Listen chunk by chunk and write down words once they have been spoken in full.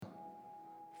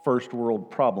first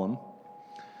world problem.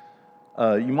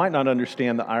 You might not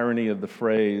understand the irony of the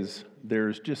phrase,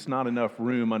 "There's just not enough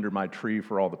room under my tree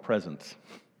for all the presents."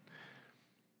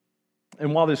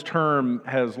 And while this term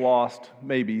has lost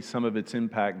maybe some of its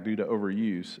impact due to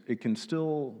overuse, it can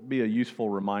still be a useful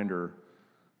reminder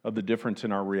of the difference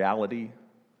in our reality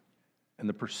and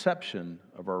the perception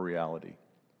of our reality.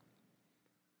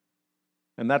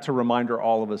 And that's a reminder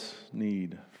all of us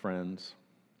need, friends.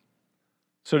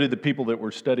 So did the people that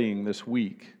we're studying this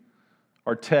week.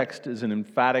 Our text is an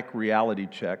emphatic reality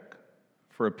check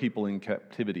for a people in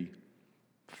captivity,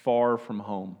 far from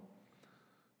home.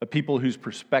 A people whose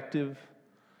perspective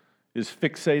is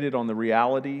fixated on the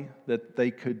reality that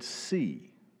they could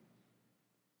see: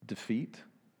 defeat,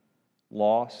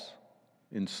 loss,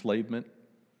 enslavement,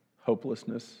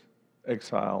 hopelessness,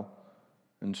 exile,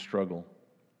 and struggle.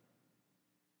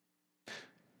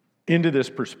 Into this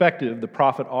perspective, the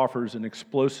prophet offers an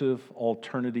explosive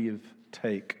alternative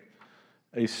take,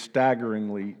 a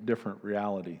staggeringly different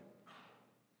reality.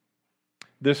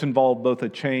 This involved both a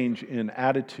change in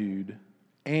attitude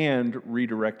and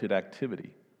redirected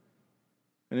activity.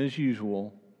 And as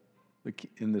usual,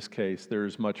 in this case, there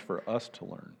is much for us to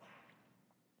learn.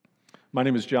 My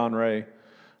name is John Ray.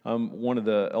 I'm one of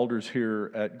the elders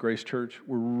here at Grace Church.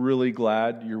 We're really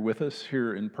glad you're with us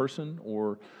here in person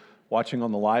or watching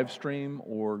on the live stream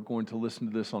or going to listen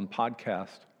to this on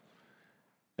podcast.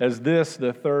 As this,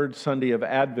 the third Sunday of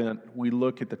Advent, we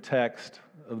look at the text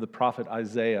of the prophet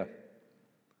Isaiah.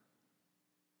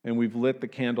 And we've lit the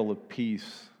candle of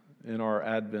peace in our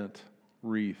Advent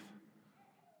wreath.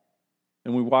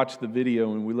 And we watch the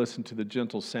video and we listen to the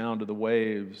gentle sound of the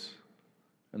waves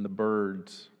and the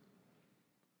birds.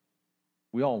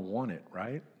 We all want it,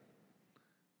 right?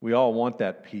 We all want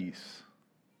that peace.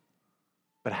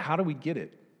 But how do we get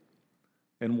it?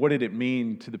 And what did it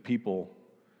mean to the people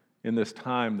in this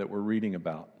time that we're reading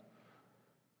about?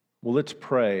 Well, let's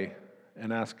pray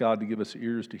and ask God to give us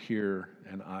ears to hear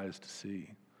and eyes to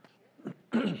see.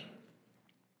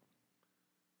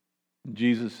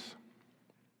 Jesus,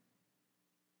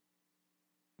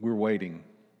 we're waiting.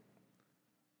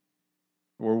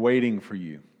 We're waiting for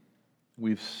you.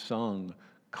 We've sung,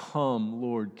 "Come,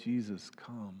 Lord Jesus,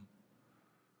 come."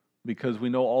 Because we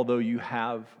know although you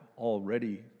have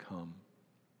already come,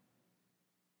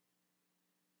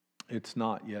 it's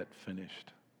not yet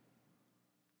finished.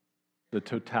 The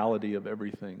totality of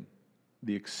everything,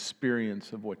 the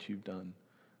experience of what you've done,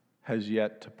 has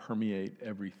yet to permeate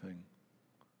everything.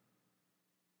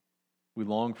 We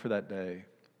long for that day,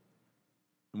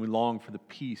 and we long for the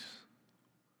peace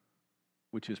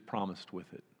which is promised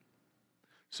with it.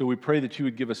 So we pray that you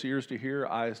would give us ears to hear,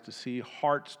 eyes to see,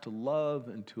 hearts to love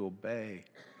and to obey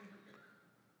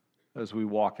as we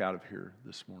walk out of here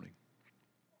this morning.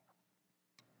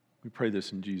 We pray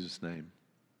this in Jesus' name.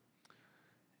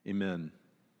 Amen.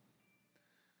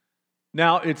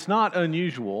 Now, it's not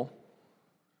unusual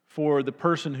for the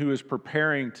person who is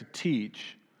preparing to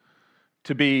teach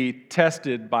to be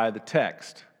tested by the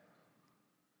text.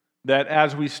 That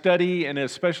as we study, and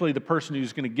especially the person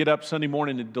who's going to get up Sunday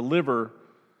morning and deliver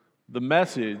the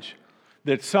message,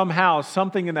 that somehow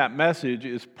something in that message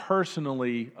is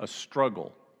personally a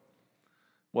struggle.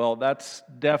 Well, that's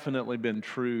definitely been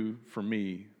true for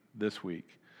me this week.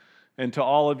 And to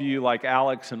all of you like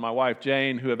Alex and my wife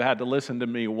Jane who have had to listen to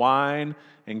me whine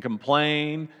and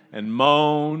complain and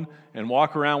moan and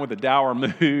walk around with a dour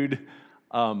mood,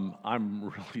 I'm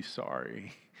really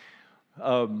sorry.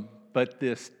 But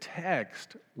this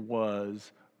text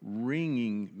was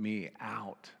wringing me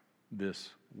out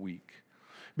this week.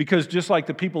 Because just like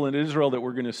the people in Israel that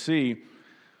we're going to see,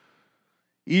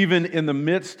 even in the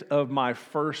midst of my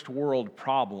first world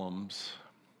problems,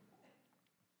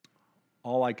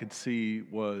 all I could see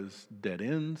was dead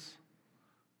ends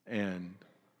and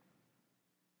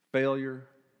failure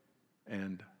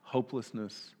and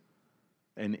hopelessness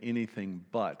and anything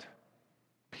but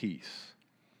peace.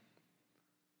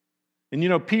 And you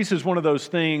know, peace is one of those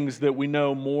things that we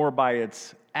know more by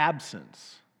its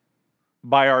absence,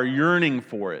 by our yearning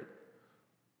for it,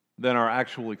 than our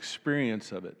actual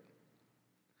experience of it.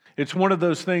 It's one of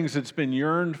those things that's been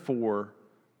yearned for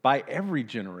by every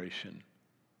generation,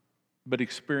 but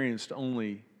experienced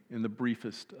only in the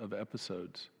briefest of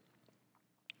episodes.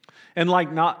 And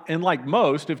like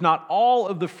most, if not all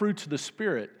of the fruits of the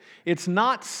Spirit, it's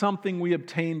not something we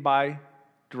obtain by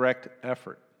direct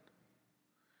effort.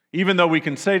 Even though we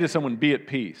can say to someone, "Be at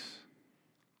peace,"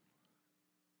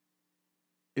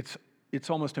 it's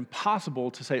almost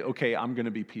impossible to say, "Okay, I'm going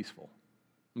to be peaceful.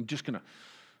 I'm just going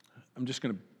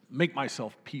to make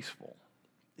myself peaceful."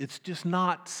 It's just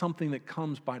not something that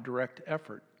comes by direct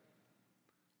effort.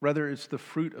 Rather, it's the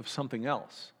fruit of something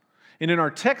else. And in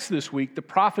our text this week, the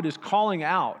prophet is calling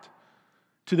out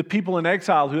to the people in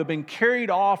exile who have been carried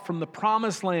off from the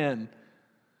promised land.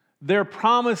 Their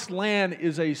promised land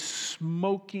is a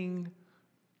smoking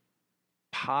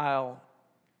pile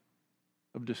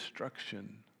of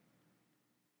destruction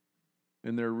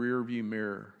in their rearview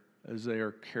mirror as they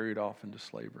are carried off into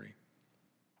slavery.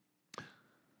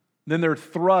 Then they're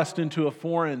thrust into a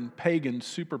foreign pagan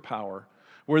superpower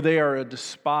where they are a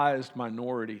despised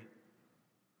minority,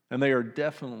 and they are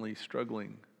definitely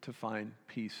struggling to find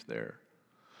peace there.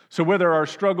 So whether our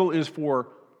struggle is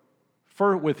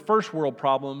with first world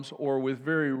problems or with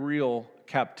very real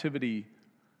captivity,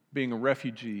 being a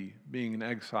refugee, being in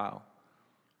exile,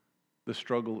 the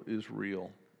struggle is real.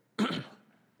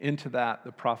 Into that,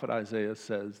 the prophet Isaiah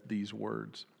says these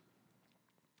words.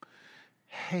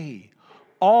 Hey,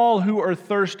 all who are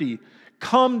thirsty,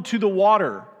 come to the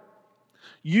water.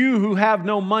 You who have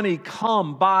no money,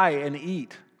 come, buy and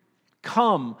eat.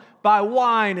 Come, buy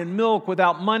wine and milk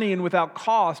without money and without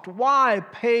cost. Why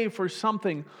pay for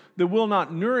something that will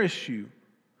not nourish you?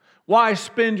 Why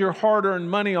spend your hard-earned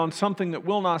money on something that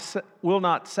will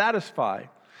not satisfy?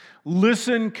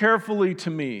 Listen carefully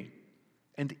to me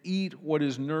and eat what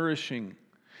is nourishing.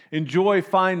 Enjoy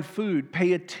fine food.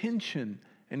 Pay attention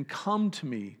and come to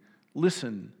me.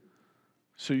 Listen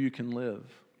so you can live.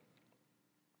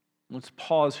 Let's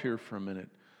pause here for a minute.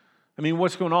 I mean,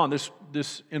 what's going on?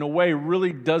 This in a way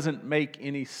really doesn't make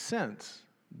any sense,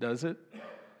 does it?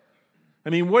 I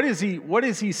mean, what is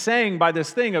he saying by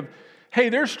this thing of, hey,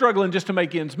 they're struggling just to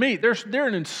make ends meet. They're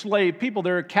an enslaved people.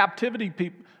 They're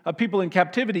a people in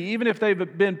captivity, even if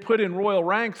they've been put in royal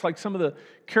ranks like some of the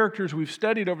characters we've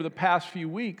studied over the past few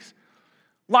weeks.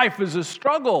 Life is a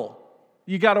struggle.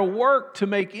 You got to work to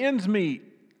make ends meet.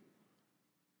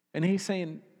 And he's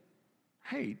saying,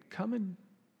 hey, come and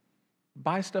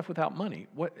buy stuff without money.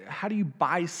 How do you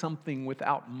buy something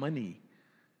without money?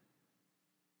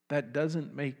 That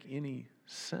doesn't make any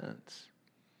sense.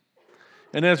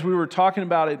 And as we were talking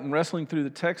about it and wrestling through the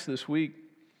text this week,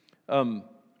 I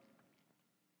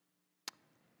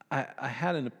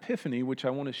had an epiphany which I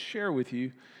want to share with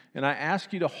you, and I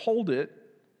ask you to hold it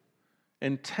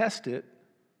and test it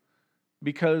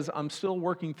because I'm still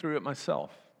working through it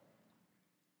myself.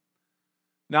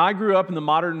 Now, I grew up in the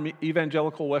modern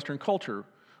evangelical Western culture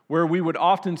where we would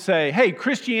often say, hey,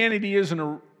 Christianity isn't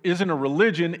a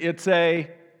religion, it's a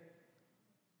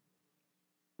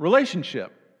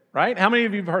relationship, right? How many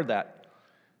of you have heard that?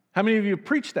 How many of you have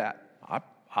preached that?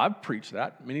 I've preached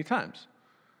that many times.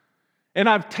 And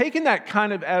I've taken that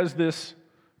kind of as this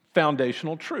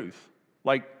foundational truth.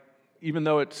 Like, even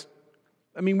though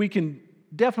we can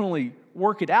definitely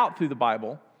work it out through the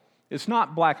Bible. It's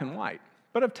not black and white.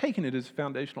 But I've taken it as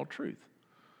foundational truth.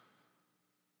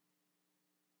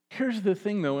 Here's the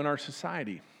thing, though, in our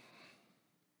society.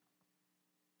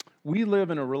 We live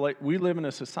in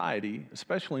a society,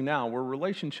 especially now, where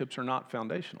relationships are not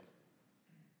foundational.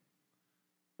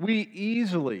 We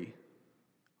easily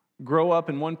grow up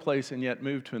in one place and yet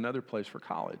move to another place for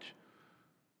college.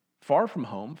 Far from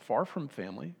home, far from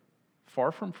family,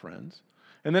 far from friends.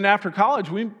 And then after college,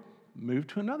 we move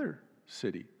to another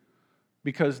city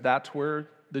because that's where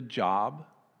the job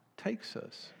takes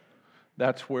us.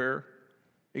 That's where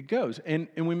it goes. And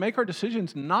we make our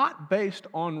decisions not based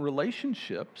on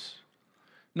relationships,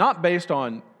 not based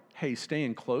on, hey,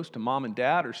 staying close to mom and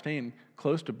dad or staying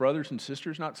close to brothers and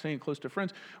sisters, not staying close to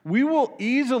friends. We will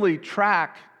easily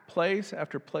track place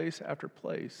after place after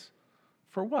place.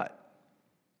 For what?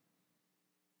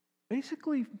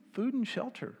 Basically, food and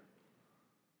shelter.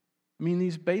 I mean,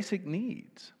 these basic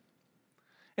needs.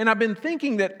 And I've been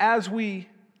thinking that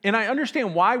and I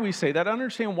understand why we say that. I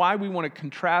understand why we want to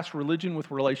contrast religion with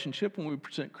relationship when we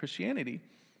present Christianity.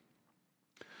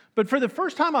 But for the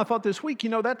first time, I thought this week,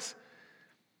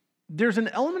 there's an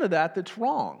element of that that's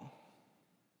wrong.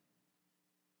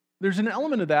 There's an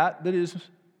element of that is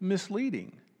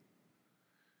misleading.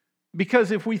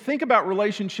 Because if we think about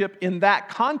relationship in that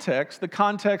context, the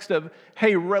context of,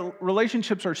 hey,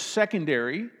 relationships are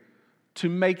secondary to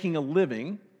making a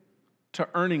living, to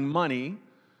earning money,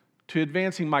 to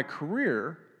advancing my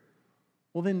career,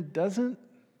 well then doesn't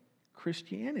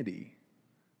Christianity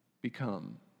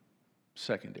become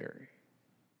secondary?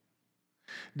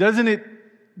 Doesn't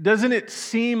it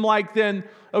seem like then,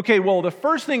 okay, well, the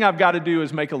first thing I've got to do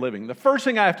is make a living. The first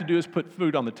thing I have to do is put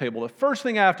food on the table. The first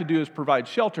thing I have to do is provide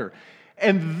shelter.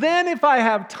 And then if I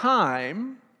have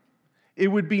time, it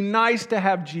would be nice to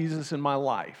have Jesus in my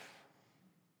life.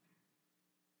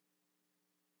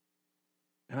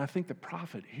 And I think the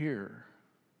prophet here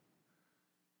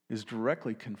is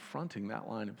directly confronting that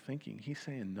line of thinking. He's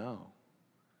saying no.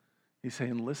 He's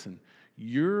saying, listen,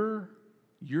 your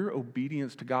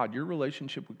obedience to God, your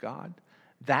relationship with God,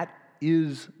 that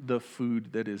is the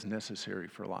food that is necessary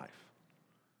for life.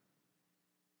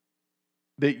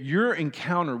 That your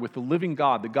encounter with the living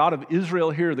God, the God of Israel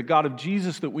here, the God of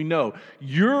Jesus that we know,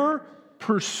 your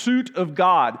pursuit of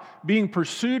God, being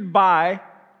pursued by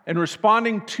and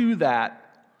responding to that,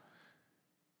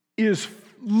 is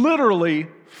literally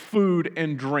food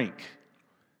and drink.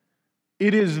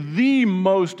 It is the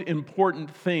most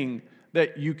important thing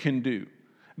that you can do.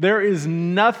 There is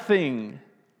nothing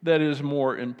that is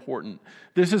more important.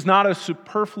 This is not a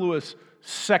superfluous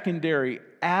secondary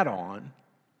add-on.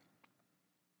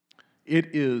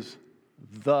 It is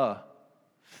the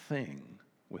thing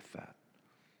with that.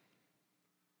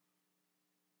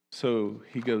 So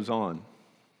he goes on.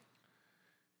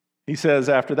 He says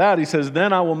after that, he says,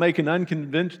 then I will make an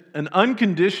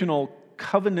unconditional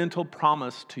covenantal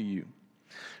promise to you,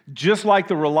 just like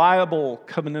the reliable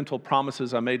covenantal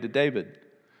promises I made to David.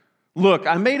 Look,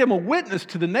 I made him a witness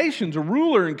to the nations, a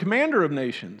ruler and commander of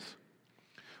nations.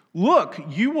 Look,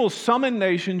 you will summon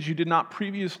nations you did not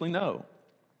previously know.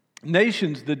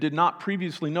 Nations that did not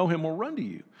previously know him will run to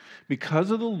you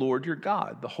because of the Lord your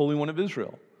God, the Holy One of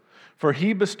Israel, for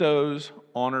he bestows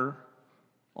honor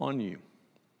on you.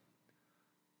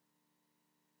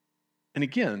 And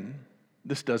again,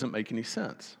 this doesn't make any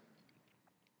sense.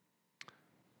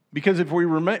 Because if we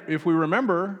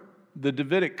remember the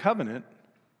Davidic covenant,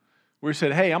 where he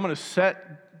said, hey, I'm going to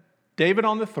set David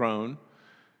on the throne,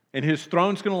 and his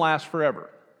throne's going to last forever.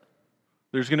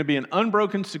 There's going to be an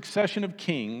unbroken succession of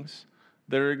kings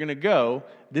that are going to go.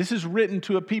 This is written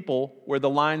to a people where the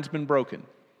line's been broken.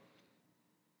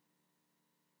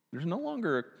 There's no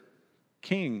longer a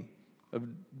king of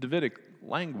Davidic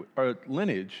language or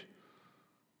lineage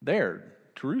there.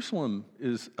 Jerusalem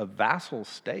is a vassal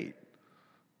state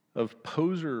of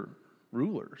poser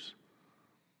rulers.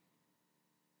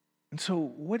 And so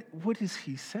what is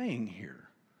he saying here?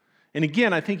 And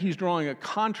again, I think he's drawing a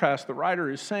contrast. The writer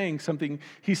is saying something.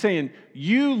 He's saying,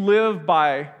 you live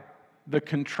by the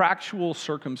contractual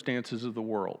circumstances of the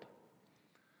world.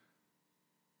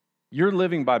 You're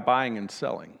living by buying and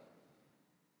selling.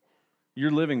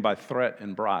 You're living by threat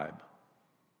and bribe.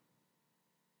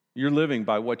 You're living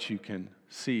by what you can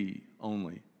see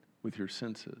only with your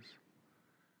senses.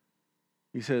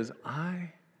 He says,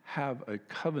 I have a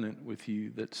covenant with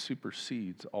you that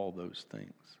supersedes all those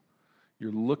things.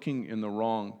 You're looking in the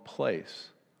wrong place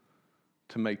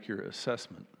to make your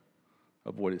assessment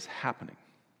of what is happening.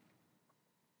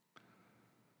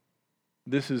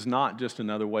 This is not just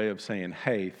another way of saying,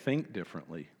 hey, think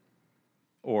differently,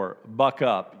 or buck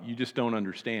up, you just don't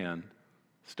understand,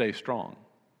 stay strong.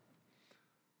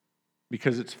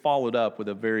 Because it's followed up with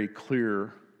a very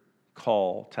clear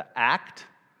call to act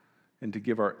and to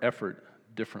give our effort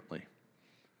differently.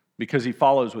 Because he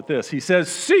follows with this. He says,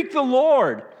 seek the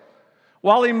Lord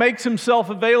while he makes himself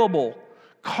available.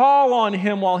 Call on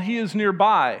him while he is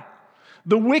nearby.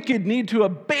 The wicked need to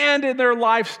abandon their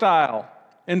lifestyle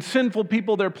and sinful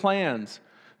people their plans.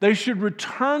 They should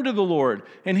return to the Lord,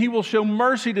 and he will show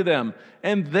mercy to them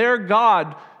and to their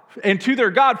God,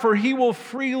 for he will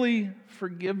freely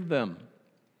forgive them.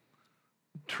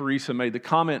 Teresa made the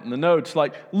comment in the notes,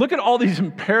 like, look at all these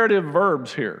imperative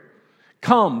verbs here.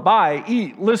 Come, buy,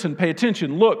 eat, listen, pay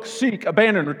attention, look, seek,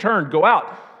 abandon, return, go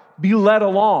out, be led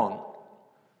along.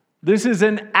 This is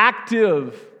an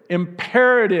active,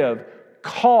 imperative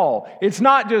call. It's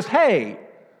not just, hey,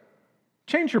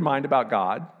 change your mind about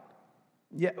God.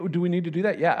 Yeah, do we need to do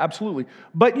that? Yeah, absolutely.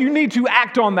 But you need to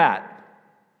act on that.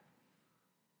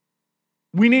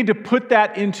 We need to put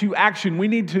that into action. We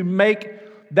need to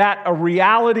make that a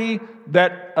reality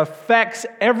that affects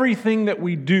everything that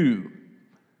we do.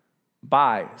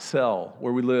 Buy, sell,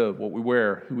 where we live, what we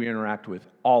wear, who we interact with,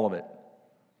 all of it.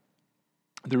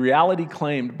 The reality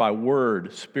claimed by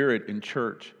word, spirit, and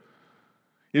church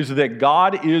is that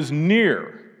God is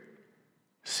near,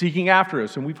 seeking after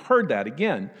us. And we've heard that.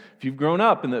 Again, if you've grown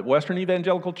up in the Western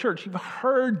Evangelical Church, you've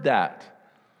heard that.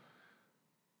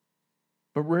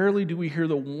 But rarely do we hear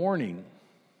the warning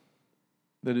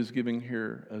that is given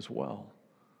here as well.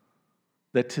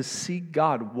 That to seek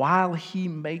God while he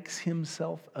makes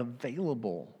himself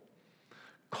available.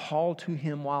 Call to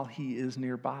him while he is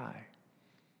nearby.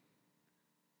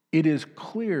 It is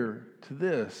clear to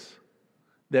this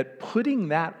that putting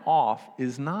that off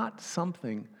is not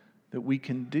something that we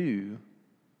can do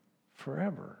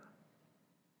forever.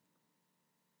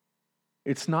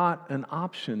 It's not an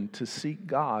option to seek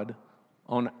God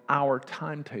on our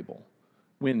timetable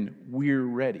when we're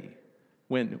ready,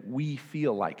 when we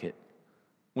feel like it,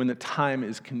 when the time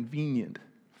is convenient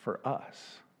for us.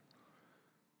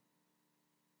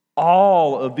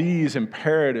 All of these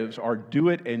imperatives are do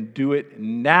it and do it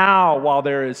now while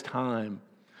there is time.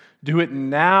 Do it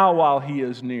now while He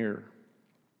is near.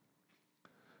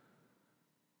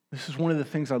 This is one of the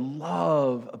things I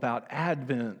love about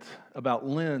Advent, about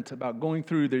Lent, about going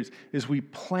through this, is we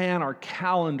plan our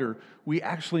calendar. We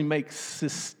actually make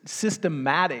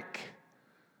systematic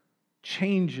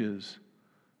changes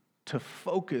to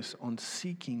focus on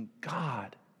seeking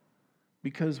God.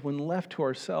 Because when left to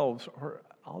ourselves, or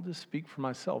I'll just speak for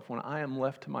myself, when I am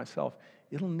left to myself,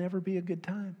 it'll never be a good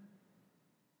time.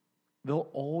 There'll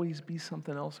always be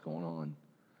something else going on.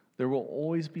 There will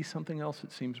always be something else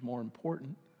that seems more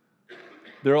important.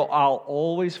 I'll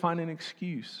always find an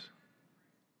excuse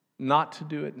not to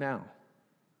do it now.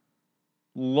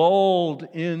 Lulled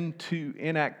into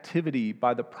inactivity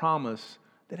by the promise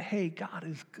that, hey, God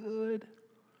is good.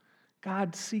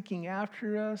 God's seeking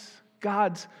after us.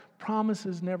 God's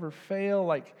promises never fail.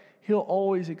 Like, He'll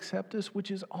always accept us,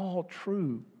 which is all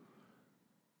true.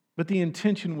 But the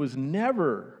intention was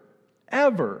never,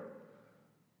 ever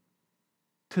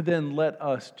to then let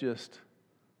us just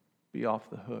be off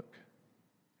the hook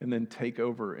and then take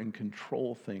over and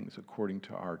control things according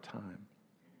to our time.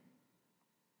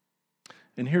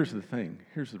 And here's the thing.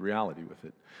 Here's the reality with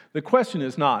it. The question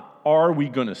is not, are we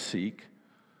going to seek?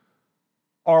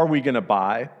 Are we going to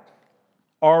buy?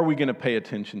 Are we going to pay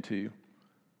attention to?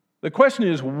 The question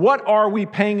is, what are we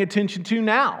paying attention to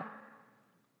now?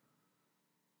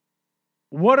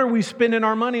 What are we spending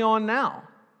our money on now?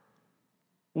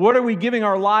 What are we giving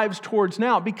our lives towards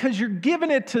now? Because you're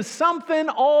giving it to something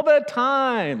all the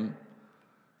time.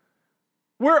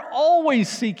 We're always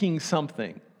seeking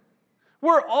something.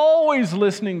 We're always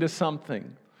listening to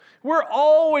something. We're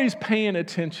always paying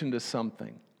attention to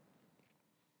something.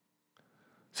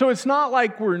 So it's not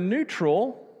like we're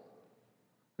neutral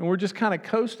and we're just kind of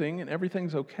coasting and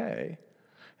everything's okay.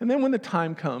 And then when the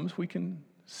time comes, we can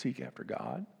seek after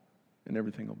God and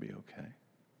everything will be okay.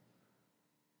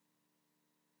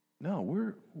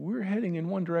 No, we're heading in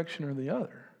one direction or the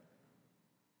other.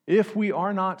 If we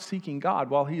are not seeking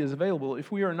God while He is available,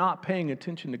 if we are not paying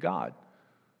attention to God,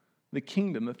 the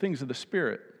kingdom, the things of the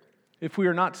Spirit, if we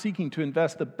are not seeking to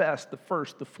invest the best, the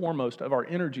first, the foremost of our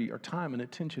energy, our time, and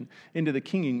attention into the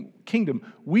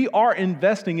kingdom, we are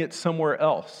investing it somewhere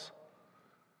else.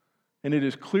 And it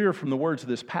is clear from the words of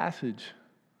this passage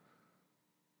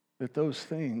that those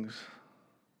things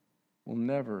will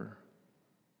never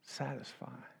satisfy.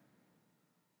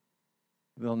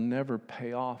 They'll never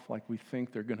pay off like we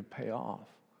think they're going to pay off.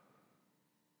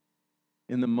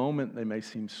 In the moment, they may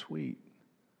seem sweet.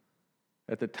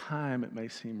 At the time, it may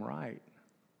seem right.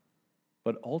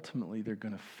 But ultimately, they're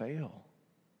going to fail.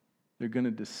 They're going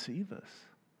to deceive us.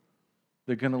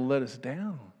 They're going to let us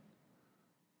down.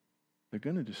 They're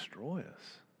going to destroy us.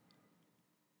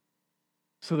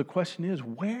 So the question is,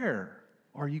 where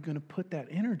are you going to put that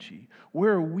energy?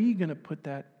 Where are we going to put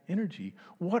that energy?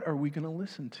 What are we going to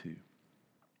listen to?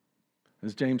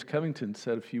 As James Covington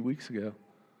said a few weeks ago,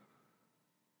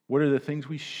 what are the things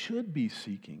we should be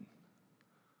seeking?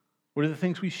 What are the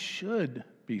things we should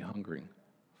be hungering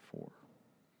for?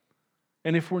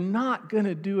 And if we're not going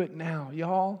to do it now,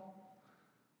 y'all,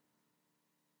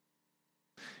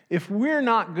 if we're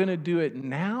not going to do it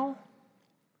now,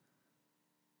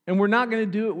 and we're not going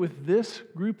to do it with this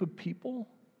group of people,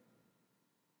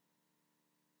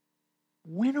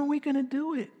 when are we going to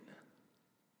do it?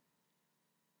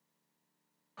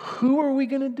 Who are we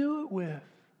going to do it with?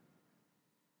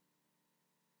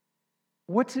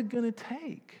 What's it going to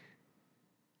take?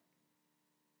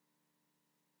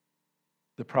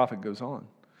 The prophet goes on.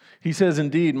 He says,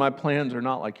 indeed, my plans are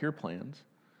not like your plans.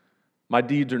 My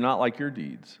deeds are not like your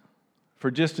deeds.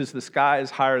 For just as the sky is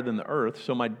higher than the earth,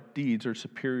 so my deeds are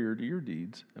superior to your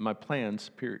deeds, and my plans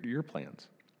superior to your plans.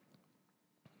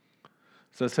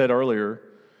 As I said earlier,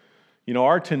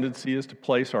 our tendency is to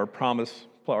place our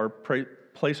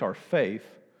faith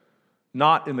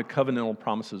not in the covenantal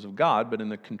promises of God, but in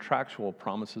the contractual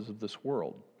promises of this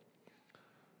world.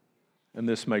 And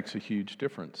this makes a huge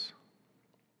difference.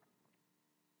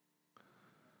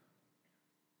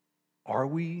 Are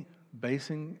we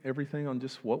basing everything on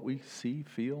just what we see,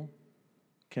 feel,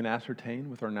 can ascertain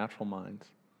with our natural minds?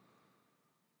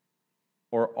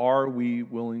 Or are we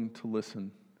willing to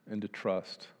listen and to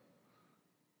trust?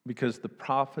 Because the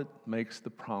prophet makes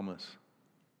the promise,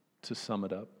 to sum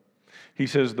it up. He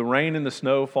says, the rain and the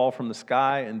snow fall from the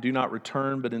sky and do not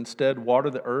return, but instead water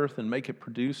the earth and make it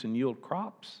produce and yield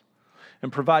crops,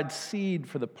 and provide seed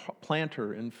for the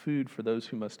planter and food for those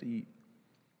who must eat.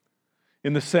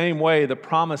 In the same way, the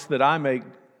promise that I make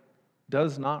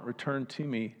does not return to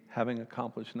me having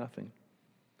accomplished nothing.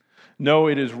 No,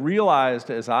 it is realized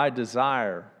as I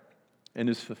desire and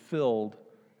is fulfilled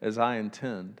as I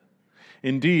intend.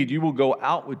 Indeed, you will go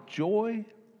out with joy.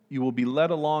 You will be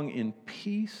led along in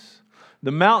peace.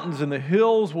 The mountains and the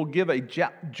hills will give a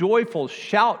joyful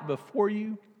shout before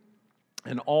you,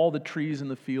 and all the trees in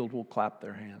the field will clap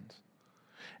their hands.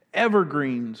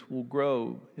 Evergreens will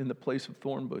grow in the place of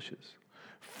thorn bushes.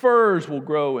 Firs will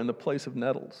grow in the place of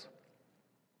nettles.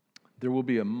 There will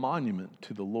be a monument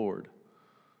to the Lord,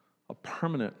 a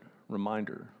permanent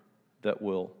reminder that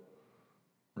will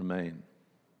remain.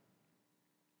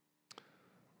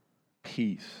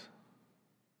 Peace.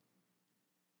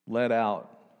 Let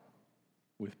out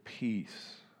with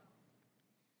peace.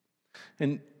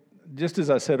 And just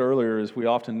as I said earlier, as we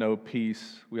often know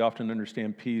peace, we often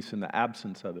understand peace in the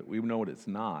absence of it. We know what it's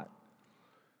not.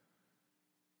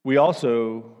 We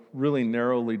also really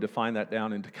narrowly define that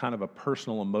down into kind of a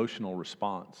personal emotional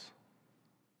response.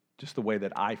 Just the way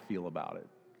that I feel about it,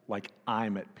 like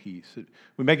I'm at peace.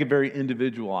 We make it very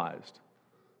individualized.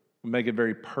 We make it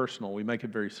very personal. We make it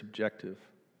very subjective.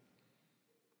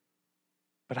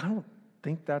 But I don't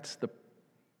think that's the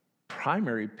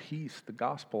primary peace the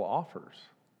gospel offers.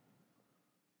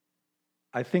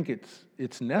 I think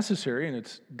it's necessary and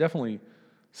it's definitely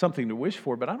something to wish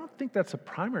for, but I don't think that's a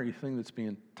primary thing that's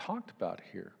being talked about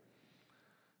here.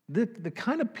 The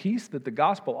kind of peace that the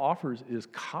gospel offers is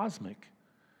cosmic,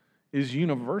 is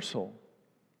universal,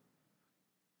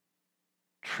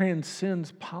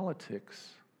 transcends politics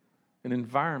and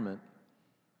environment.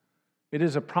 It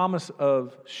is a promise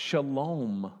of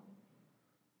shalom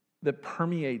that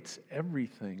permeates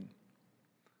everything.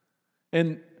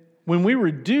 And when we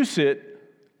reduce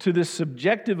it to this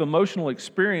subjective emotional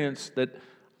experience that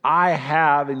I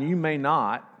have and you may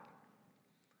not,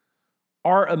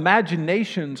 our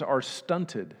imaginations are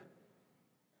stunted.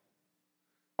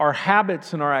 Our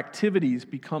habits and our activities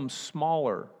become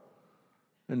smaller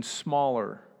and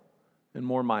smaller and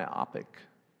more myopic,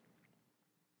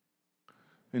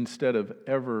 instead of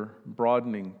ever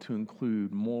broadening to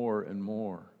include more and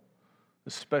more,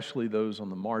 especially those on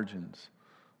the margins,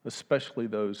 especially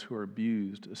those who are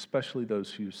abused, especially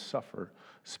those who suffer,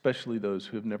 especially those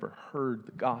who have never heard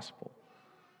the gospel,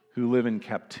 who live in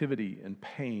captivity and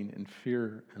pain and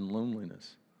fear and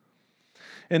loneliness.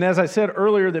 And as I said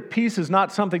earlier, that peace is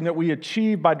not something that we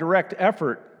achieve by direct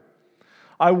effort.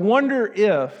 I wonder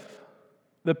if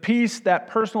the peace, that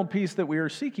personal peace that we are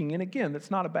seeking, and again, that's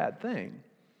not a bad thing,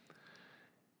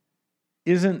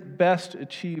 isn't best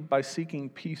achieved by seeking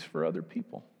peace for other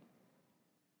people.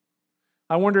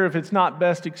 I wonder if it's not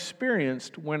best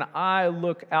experienced when I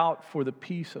look out for the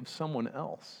peace of someone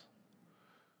else,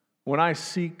 when I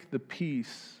seek the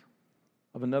peace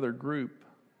of another group,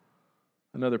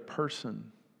 another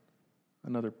person,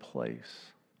 another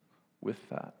place with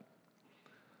that.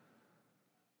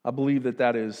 I believe that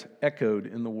that is echoed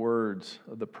in the words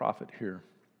of the prophet here.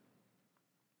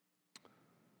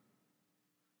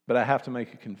 But I have to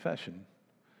make a confession,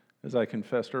 as I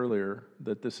confessed earlier,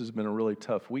 that this has been a really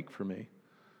tough week for me.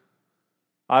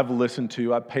 I've listened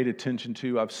to, I've paid attention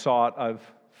to, I've sought, I've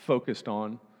focused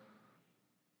on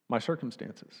my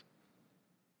circumstances.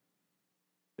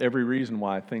 Every reason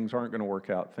why things aren't going to work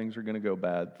out, things are going to go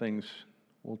bad, things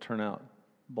will turn out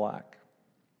black.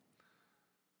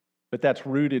 But that's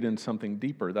rooted in something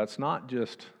deeper. That's not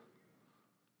just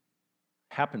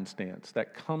happenstance.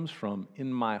 That comes from,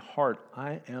 in my heart,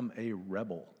 I am a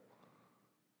rebel.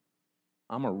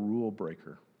 I'm a rule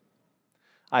breaker.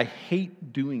 I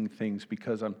hate doing things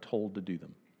because I'm told to do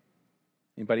them.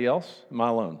 Anybody else? Am I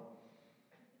alone?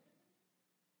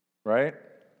 Right?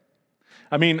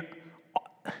 I mean,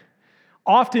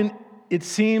 often it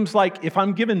seems like if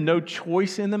I'm given no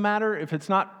choice in the matter, if it's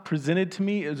not presented to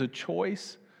me as a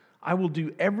choice, I will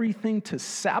do everything to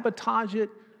sabotage it,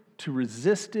 to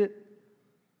resist it,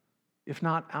 if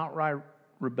not outright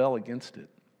rebel against it.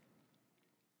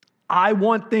 I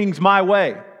want things my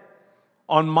way,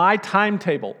 on my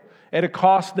timetable, at a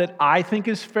cost that I think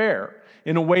is fair,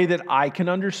 in a way that I can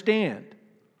understand.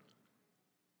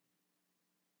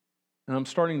 And I'm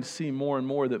starting to see more and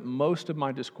more that most of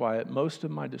my disquiet, most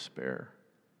of my despair,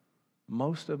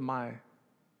 most of my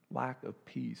lack of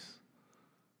peace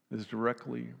is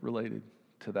directly related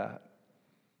to that.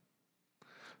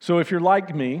 So if you're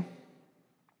like me,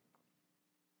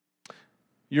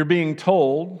 you're being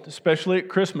told, especially at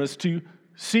Christmas, to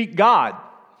seek God.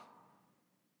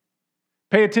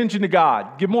 Pay attention to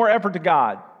God. Give more effort to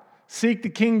God. Seek the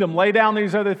kingdom. Lay down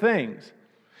these other things.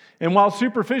 And while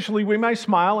superficially we may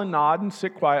smile and nod and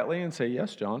sit quietly and say,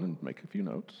 yes, John, and make a few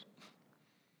notes,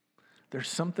 there's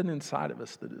something inside of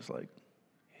us that is like,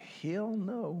 hell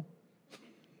no.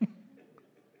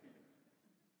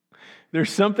 There's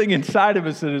something inside of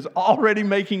us that is already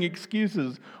making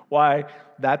excuses why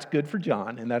that's good for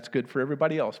John and that's good for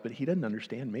everybody else, but he doesn't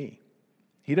understand me.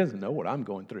 He doesn't know what I'm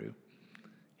going through.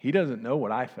 He doesn't know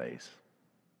what I face.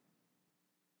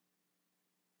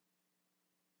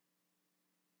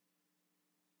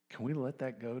 Can we let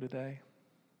that go today?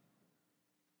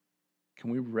 Can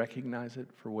we recognize it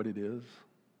for what it is?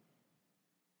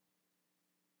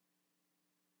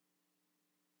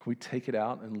 Can we take it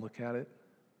out and look at it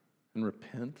and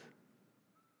repent?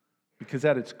 Because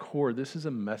at its core, this is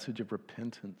a message of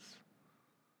repentance.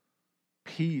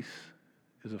 Peace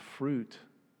is a fruit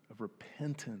of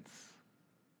repentance.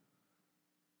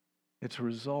 It's a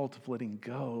result of letting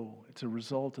go. It's a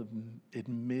result of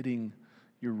admitting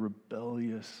your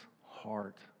rebellious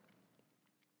heart.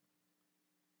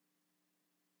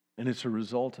 And it's a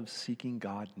result of seeking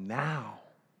God now.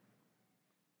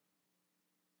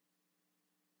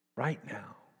 Right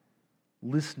now.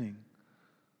 Listening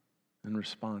and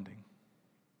responding.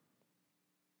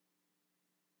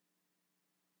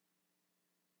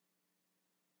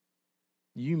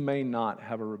 You may not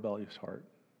have a rebellious heart.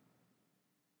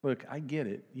 Look, I get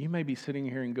it. You may be sitting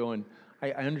here and going,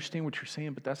 I understand what you're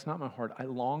saying, but that's not my heart. I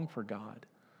long for God.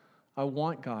 I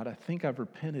want God. I think I've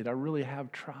repented. I really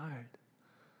have tried.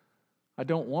 I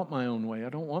don't want my own way. I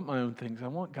don't want my own things. I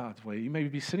want God's way. You may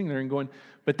be sitting there and going,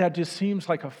 but that just seems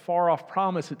like a far-off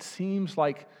promise. It seems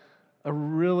like a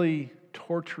really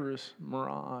torturous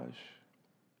mirage.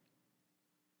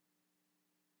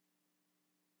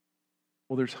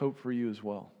 Well, there's hope for you as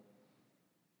well.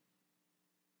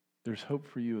 There's hope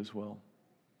for you as well.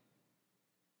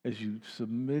 As you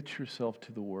submit yourself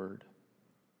to the Word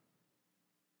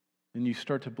and you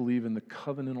start to believe in the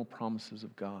covenantal promises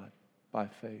of God by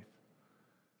faith,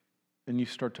 and you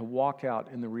start to walk out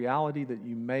in the reality that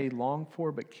you may long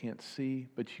for but can't see,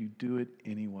 but you do it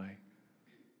anyway.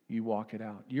 You walk it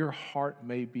out. Your heart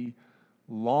may be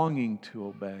longing to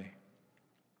obey,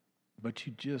 but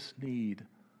you just need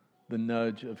the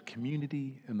nudge of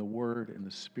community and the Word and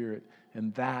the Spirit,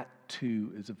 and that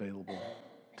too is available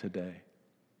today.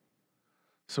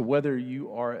 So whether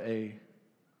you are a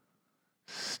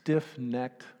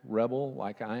stiff-necked rebel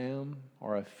like I am,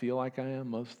 or I feel like I am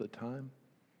most of the time,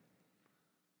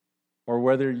 or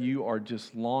whether you are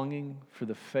just longing for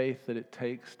the faith that it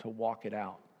takes to walk it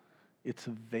out, it's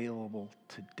available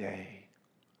today.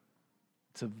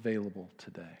 It's available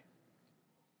today.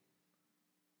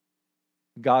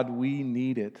 God, we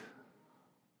need it.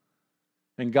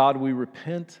 And God, we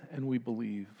repent and we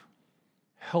believe.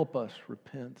 Help us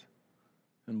repent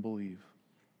and believe.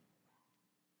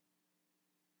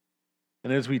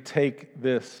 And as we take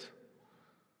this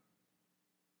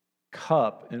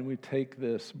cup and we take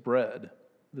this bread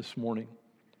this morning,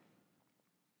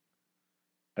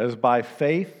 as by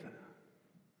faith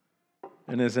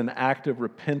and as an act of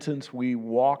repentance we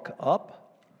walk up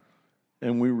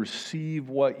and we receive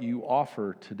what you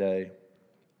offer today,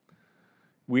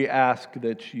 we ask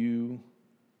that you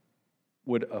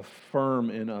would affirm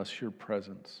in us your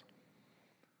presence,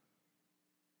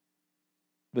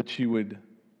 that you would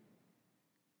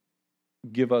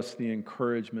give us the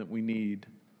encouragement we need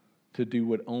to do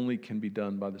what only can be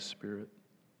done by the Spirit,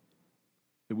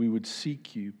 that we would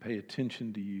seek you, pay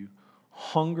attention to you,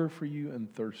 hunger for you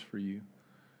and thirst for you,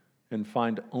 and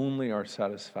find only our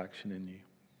satisfaction in you.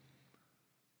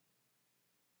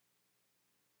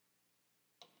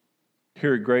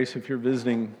 Here at Grace, if you're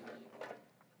visiting,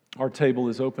 our table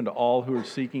is open to all who are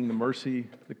seeking the mercy,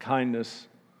 the kindness,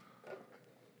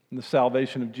 and the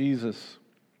salvation of Jesus.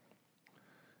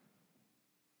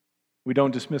 We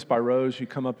don't dismiss by rows. You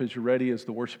come up as you're ready as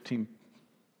the worship team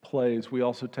plays. We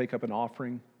also take up an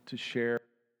offering to share.